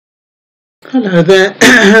Hello there,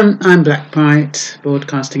 I'm Blackbright,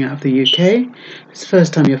 broadcasting out of the UK. If it's the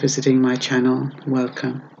first time you're visiting my channel,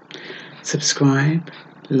 welcome. Subscribe,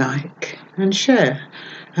 like and share.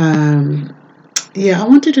 I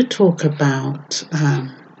wanted to talk about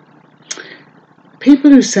people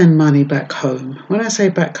who send money back home. When I say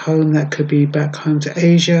back home, that could be back home to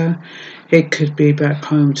Asia, it could be back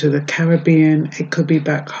home to the Caribbean, it could be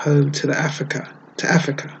back home to Africa.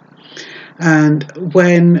 And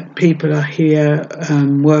when people are here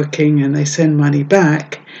working and they send money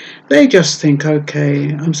back, they just think,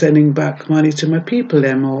 okay, I'm sending back money to my people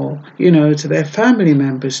then, or, to their family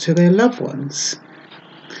members, to their loved ones.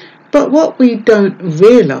 But what we don't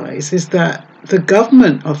realise is that the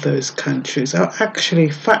government of those countries are actually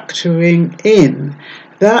factoring in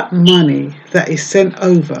that money that is sent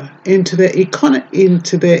over into their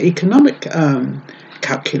economic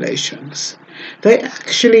calculations. They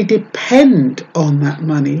actually depend on that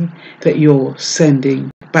money that you're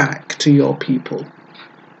sending back to your people.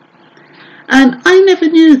 And I never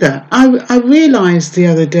knew that. I realised the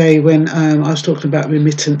other day when I was talking about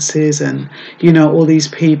remittances and, all these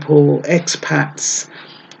people, expats,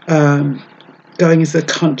 going into the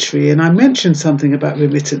country. And I mentioned something about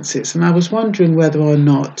remittances. And I was wondering whether or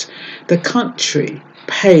not the country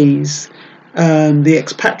pays the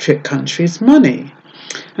expatriate countries money.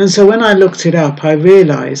 And so when I looked it up, I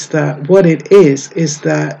realised that what it is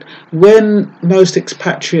that when most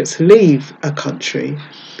expatriates leave a country,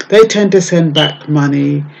 they tend to send back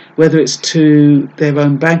money, whether it's to their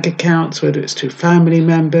own bank accounts, whether it's to family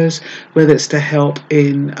members, whether it's to help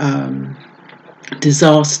in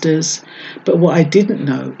disasters. But what I didn't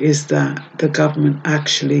know is that the government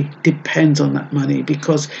actually depends on that money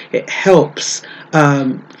because it helps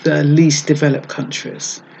the least developed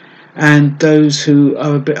countries and those who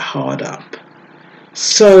are a bit hard up.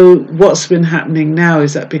 So what's been happening now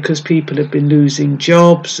is that because people have been losing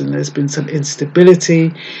jobs and there's been some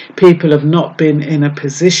instability, people have not been in a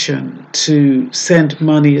position to send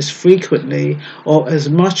money as frequently or as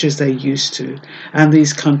much as they used to, and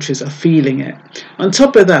these countries are feeling it. On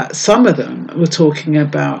top of that, some of them were talking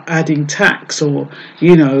about adding tax or,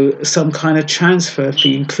 some kind of transfer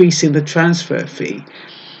fee, increasing the transfer fee.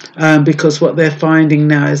 Because what they're finding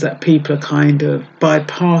now is that people are kind of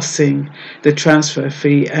bypassing the transfer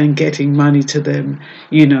fee and getting money to them,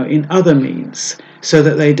 in other means, so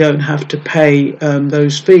that they don't have to pay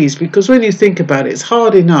those fees. Because when you think about it, it's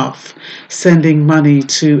hard enough sending money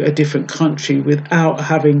to a different country without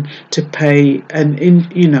having to pay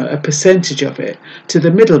a percentage of it to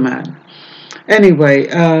the middleman. Anyway,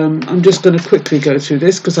 I'm just going to quickly go through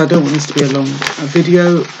this because I don't want this to be a long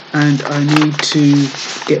video and I need to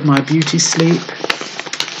get my beauty sleep.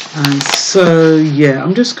 And so,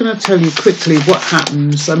 I'm just going to tell you quickly what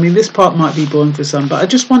happens. I mean, this part might be boring for some, but I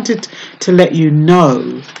just wanted to let you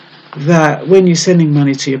know that when you're sending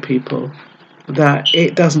money to your people, that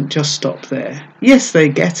it doesn't just stop there. Yes, they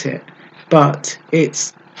get it, but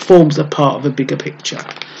it forms a part of a bigger picture.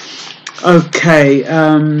 Okay,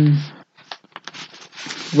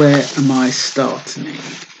 where am I starting?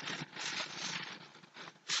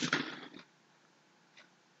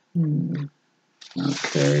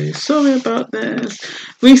 Okay, sorry about this.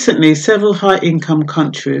 Recently, several high-income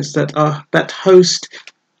countries that are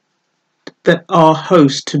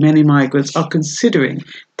host to many migrants are considering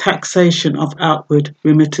taxation of outward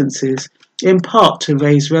remittances, in part to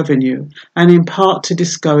raise revenue and in part to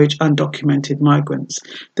discourage undocumented migrants.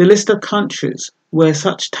 The list of countries where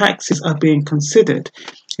such taxes are being considered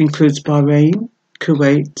includes Bahrain,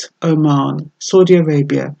 Kuwait, Oman, Saudi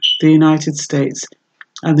Arabia, the United States,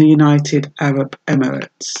 and the United Arab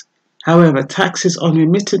Emirates. However, taxes on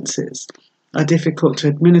remittances are difficult to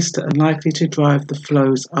administer and likely to drive the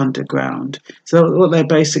flows underground. So what they're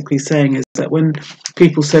basically saying is that when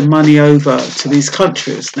people send money over to these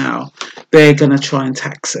countries now, they're going to try and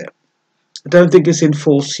tax it. I don't think it's in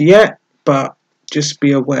force yet, but just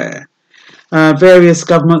be aware. Various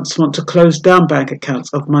governments want to close down bank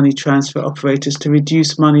accounts of money transfer operators to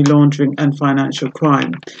reduce money laundering and financial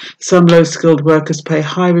crime. Some low-skilled workers pay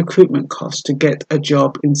high recruitment costs to get a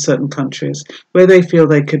job in certain countries where they feel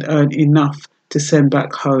they could earn enough to send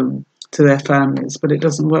back home to their families, but it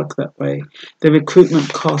doesn't work that way. The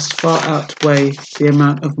recruitment costs far outweigh the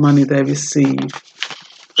amount of money they receive.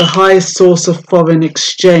 The highest source of foreign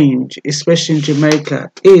exchange, especially in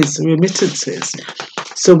Jamaica, is remittances.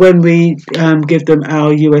 So when we give them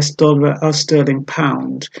our US dollar, our sterling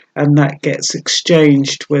pound, and that gets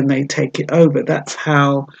exchanged when they take it over, that's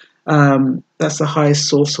how that's the highest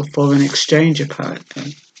source of foreign exchange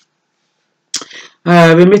apparently.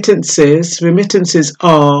 Remittances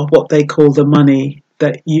are what they call the money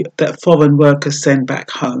that foreign workers send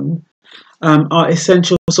back home are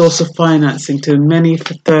essential source of financing to many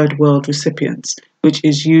third world recipients, which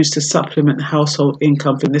is used to supplement household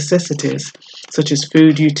income for necessities such as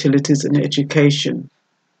food, utilities, and education.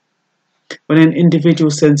 When an individual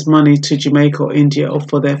sends money to Jamaica or India or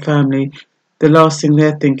for their family, the last thing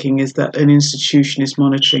they're thinking is that an institution is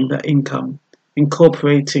monitoring that income,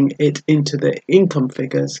 incorporating it into their income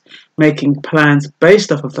figures, making plans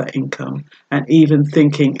based off of that income, and even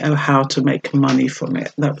thinking of how to make money from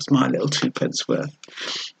it. That was my little 2p worth.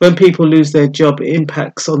 When people lose their job, it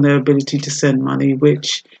impacts on their ability to send money,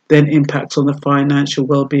 which then impacts on the financial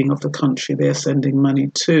well-being of the country they're sending money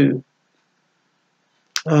to.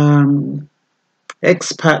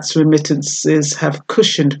 Expats' remittances have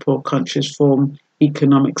cushioned poor countries from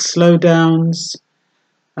economic slowdowns.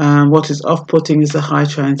 What is off-putting is the high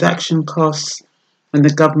transaction costs, and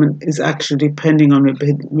the government is actually depending on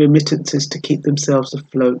remittances to keep themselves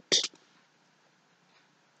afloat.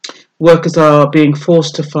 Workers are being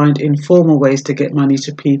forced to find informal ways to get money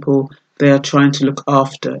to people they are trying to look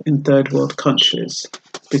after in third world countries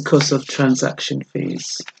because of transaction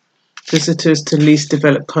fees. Visitors to least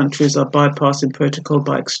developed countries are bypassing protocol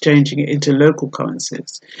by exchanging it into local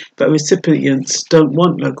currencies, but recipients don't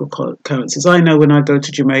want local currencies. I know when I go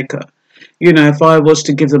to Jamaica, if I was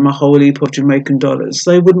to give them a whole heap of Jamaican dollars,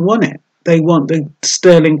 they wouldn't want it. They want the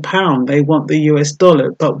sterling pound, they want the US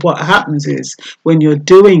dollar. But what happens is when you're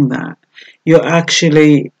doing that, you're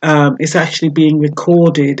actually it's actually being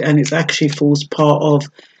recorded, and it actually falls part of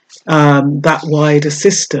that wider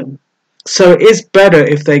system. So it is better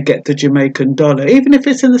if they get the Jamaican dollar, even if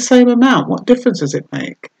it's in the same amount. What difference does it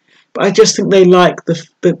make? But I just think they like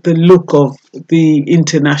the look of the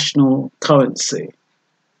international currency.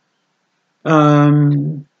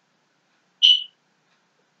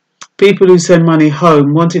 People who send money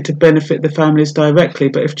home want it to benefit the families directly,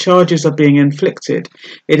 but if charges are being inflicted,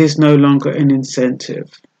 it is no longer an incentive.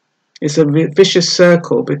 It's a vicious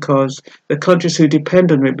circle because the countries who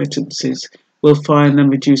depend on remittances will find them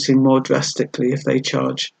reducing more drastically if they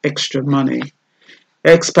charge extra money.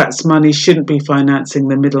 Expats' money shouldn't be financing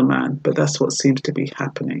the middleman, but that's what seems to be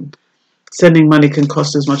happening. Sending money can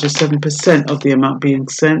cost as much as 7% of the amount being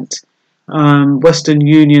sent. Western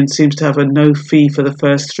Union seems to have a no fee for the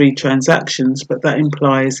first 3 transactions, but that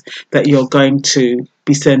implies that you're going to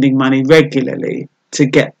be sending money regularly to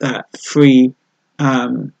get that free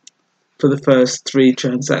for the first 3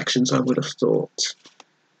 transactions, I would have thought.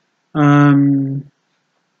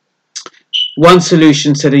 One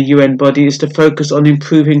solution, said a UN body, is to focus on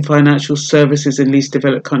improving financial services in least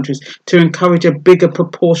developed countries to encourage a bigger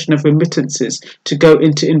proportion of remittances to go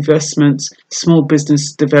into investments, small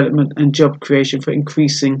business development and job creation for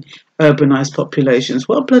increasing urbanized populations.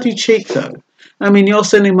 What a bloody cheek, though. I mean, you're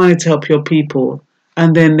sending money to help your people,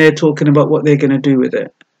 and then they're talking about what they're going to do with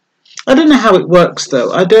it. I don't know how it works,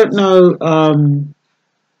 though. I don't know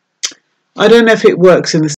if it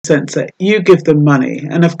works in the sense that you give them money,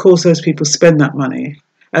 and of course those people spend that money,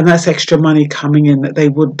 and that's extra money coming in that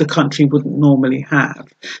the country wouldn't normally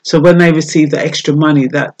have. So when they receive the extra money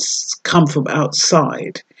that's come from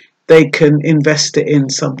outside, they can invest it in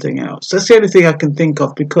something else. That's the only thing I can think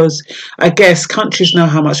of, because I guess countries know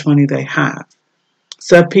how much money they have.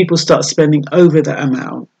 So if people start spending over that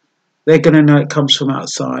amount, they're going to know it comes from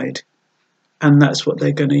outside. And that's what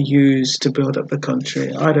they're going to use to build up the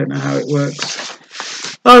country. I don't know how it works.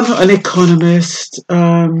 I'm not an economist.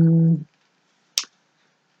 UNCTAD,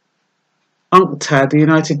 the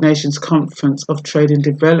United Nations Conference of Trade and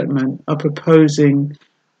Development, are proposing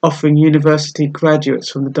offering university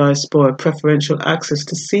graduates from the diaspora preferential access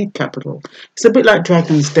to seed capital. It's a bit like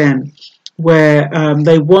Dragon's Den, where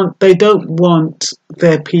they don't want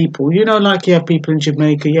their people, like you have people in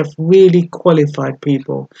Jamaica, you have really qualified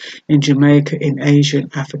people in Jamaica, in Asia, in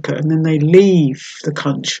Africa, and then they leave the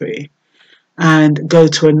country and go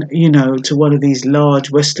to to one of these large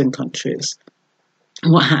Western countries.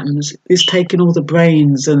 And what happens is taking all the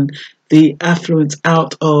brains and the affluence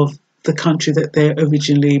out of the country that they're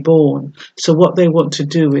originally born. So what they want to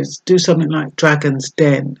do is do something like Dragon's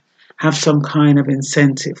Den, have some kind of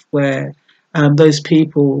incentive where those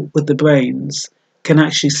people with the brains can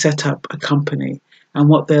actually set up a company, and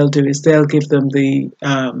what they'll do is they'll give them the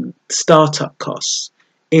startup costs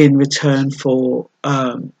in return for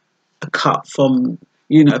a cut from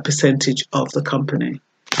a percentage of the company.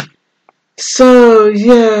 So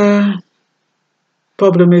yeah,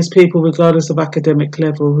 problem is people, regardless of academic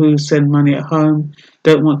level, who send money at home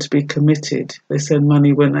don't want to be committed. They send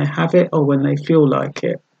money when they have it or when they feel like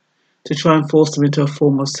it. To try and force them into a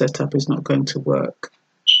formal setup is not going to work.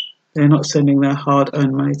 They're not sending their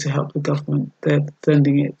hard-earned money to help the government. They're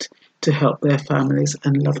sending it to help their families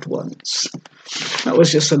and loved ones. That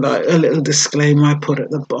was just a little disclaimer I put at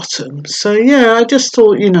the bottom. So yeah, I just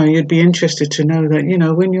thought, you'd be interested to know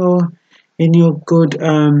that, when you're in your good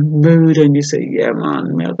mood and you say, yeah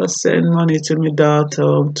man, me I gotta send money to my daughter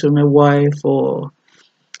or to my wife or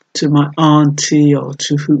to my auntie or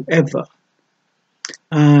to whoever,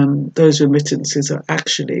 those remittances are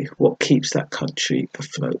actually what keeps that country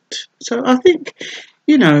afloat. So I think,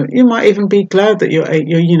 you might even be glad that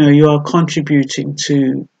you are contributing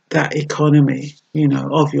to that economy,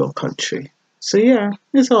 of your country. So yeah,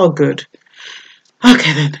 it's all good.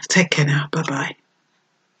 Okay then, take care now. Bye bye.